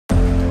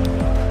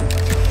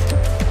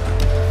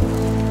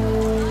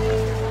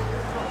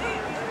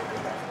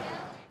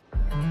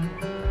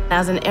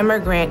As an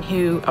immigrant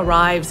who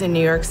arrives in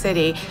New York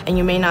City and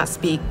you may not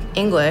speak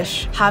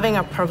English, having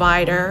a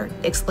provider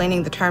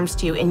explaining the terms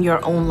to you in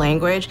your own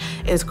language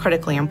is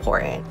critically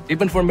important.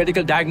 Even for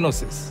medical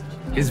diagnosis,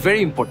 it's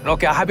very important.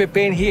 Okay, I have a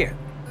pain here,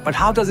 but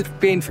how does it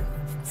pain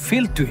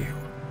feel to you,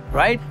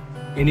 right?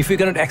 And if you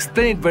cannot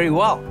explain it very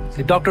well,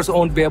 the doctors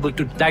won't be able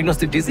to diagnose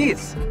the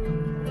disease.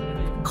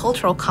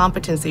 Cultural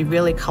competency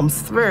really comes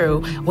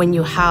through when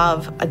you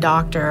have a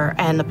doctor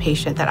and the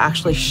patient that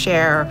actually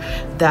share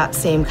that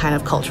same kind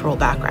of cultural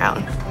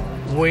background.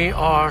 We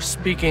are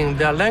speaking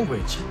their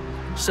language.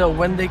 So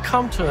when they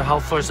come to a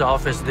Healthfirst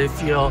office, they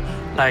feel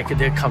like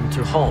they come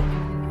to home.